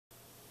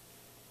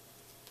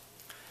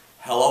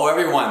Hello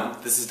everyone,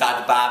 this is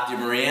Dr. Bob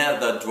DeMaria,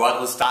 the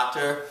Drugless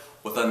Doctor,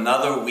 with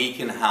another week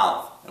in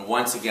health. And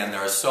once again, there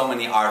are so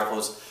many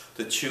articles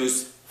to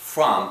choose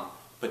from,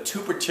 but two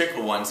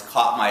particular ones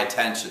caught my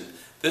attention.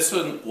 This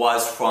one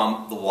was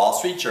from the Wall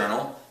Street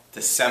Journal,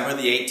 December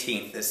the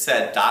 18th. It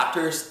said,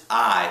 Doctors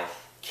Eye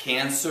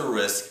Cancer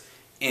Risk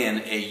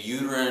in a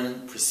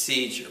Uterine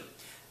Procedure.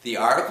 The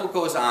article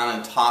goes on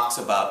and talks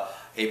about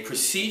a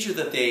procedure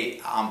that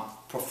they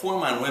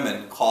perform on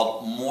women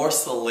called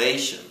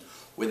morcellation,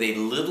 where they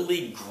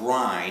literally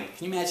grind,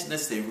 can you imagine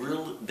this? They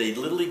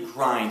literally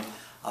grind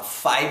a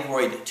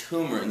fibroid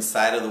tumor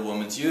inside of the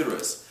woman's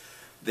uterus.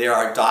 There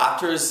are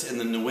doctors in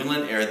the New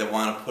England area that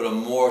want to put a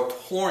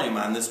moratorium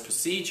on this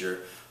procedure,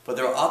 but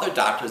there are other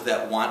doctors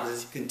that want it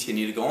to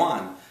continue to go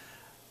on.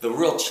 The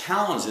real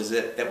challenge is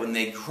that when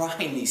they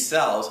grind these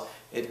cells,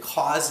 it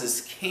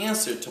causes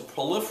cancer to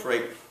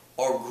proliferate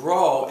or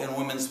grow in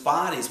women's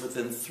bodies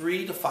within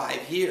 3 to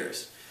 5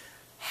 years.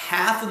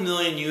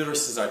 500,000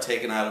 uteruses are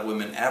taken out of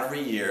women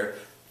every year.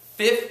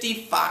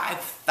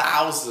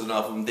 55,000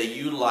 of them, they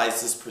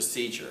utilize this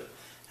procedure.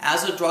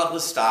 As a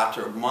drugless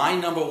doctor, my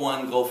number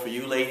one goal for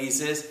you ladies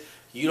is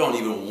you don't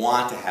even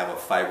want to have a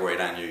fibroid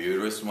on your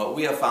uterus. And what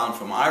we have found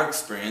from our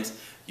experience,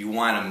 you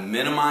want to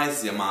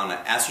minimize the amount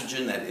of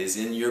estrogen that is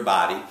in your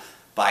body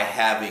by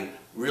having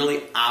really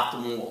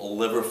optimal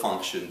liver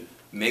function.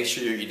 Make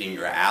sure you're eating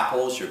your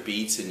apples, your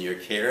beets, and your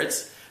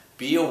carrots.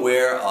 Be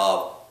aware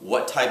of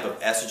what type of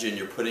estrogen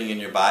you're putting in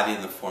your body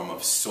in the form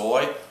of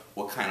soy,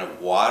 what kind of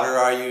water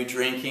are you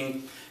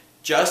drinking.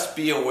 Just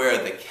be aware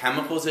of the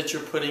chemicals that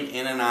you're putting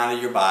in and out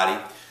of your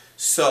body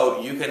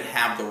so you can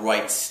have the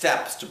right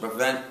steps to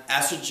prevent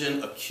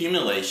estrogen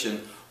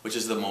accumulation, which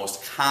is the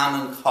most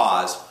common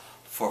cause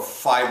for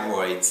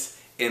fibroids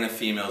in a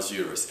female's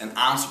uterus. An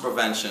ounce of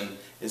prevention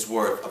is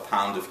worth a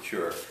pound of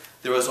cure.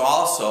 There was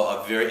also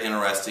a very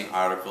interesting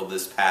article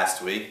this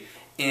past week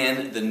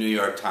in the New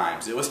York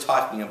Times. It was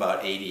talking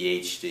about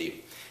ADHD.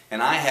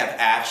 And I have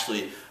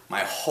actually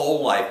my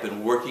whole life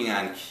been working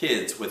on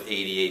kids with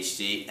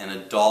ADHD and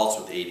adults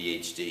with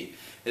ADHD.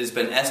 It has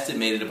been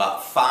estimated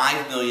about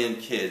 5 million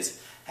kids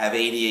have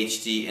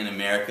ADHD in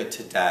America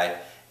today,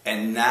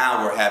 and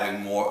now we're having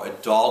more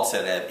adults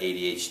that have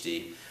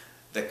ADHD.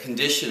 The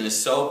condition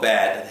is so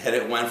bad that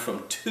it went from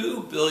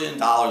 $2 billion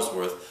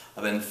worth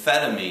of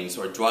amphetamines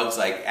or drugs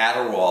like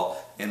Adderall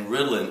and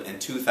Ritalin in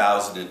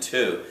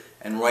 2002.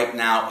 And right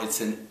now it's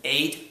an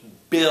 $8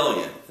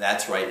 billion,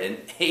 that's right, an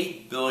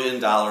 $8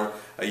 billion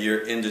a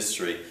year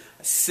industry.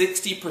 A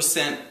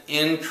 60%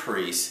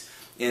 increase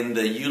in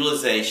the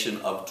utilization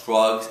of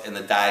drugs and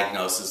the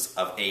diagnosis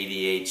of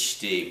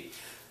ADHD.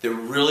 They're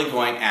really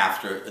going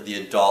after the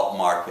adult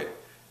market.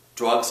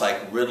 Drugs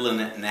like Ritalin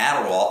and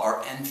Adderall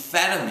are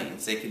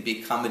amphetamines. They can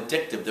become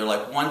addictive. They're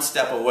like one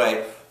step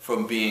away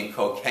from being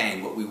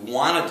cocaine. What we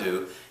want to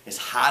do is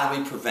how do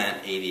we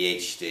prevent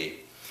ADHD?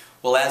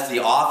 Well, as the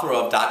author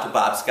of Dr.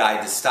 Bob's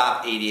Guide to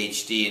Stop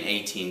ADHD in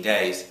 18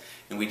 Days,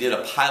 and we did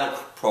a pilot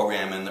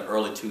program in the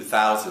early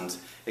 2000s,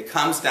 it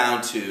comes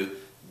down to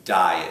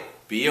diet.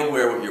 Be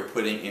aware what you're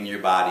putting in your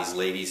bodies,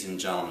 ladies and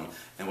gentlemen.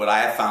 And what I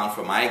have found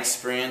from my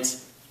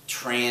experience,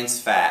 trans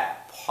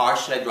fat,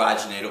 partially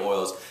hydrogenated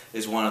oils,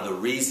 is one of the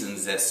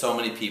reasons that so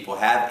many people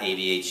have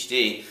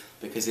ADHD,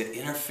 because it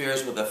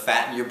interferes with a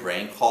fat in your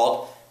brain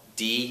called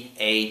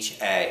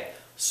DHA.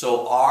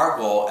 So our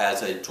goal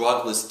as a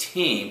drugless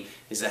team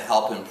is to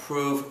help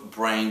improve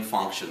brain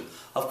function.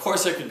 Of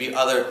course, there could be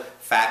other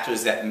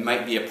factors that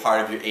might be a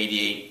part of your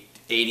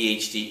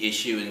ADHD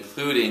issue,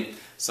 including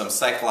some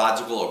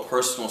psychological or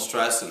personal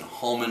stress and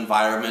home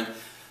environment.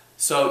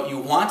 So you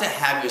want to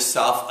have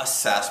yourself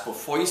assessed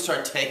before you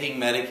start taking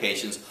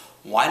medications.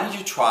 Why don't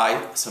you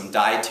try some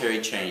dietary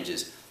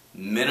changes?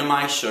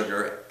 Minimize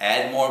sugar,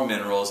 add more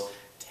minerals,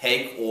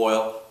 take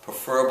oil,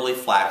 preferably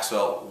flax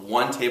oil,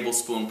 1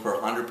 tablespoon per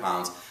 100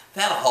 pounds.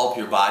 That'll help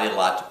your body a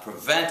lot to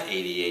prevent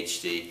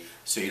ADHD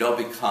so you don't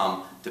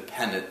become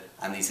dependent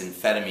on these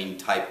amphetamine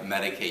type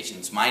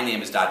medications. My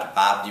name is Dr.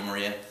 Bob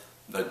DeMaria,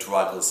 the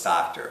Drugless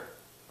Doctor.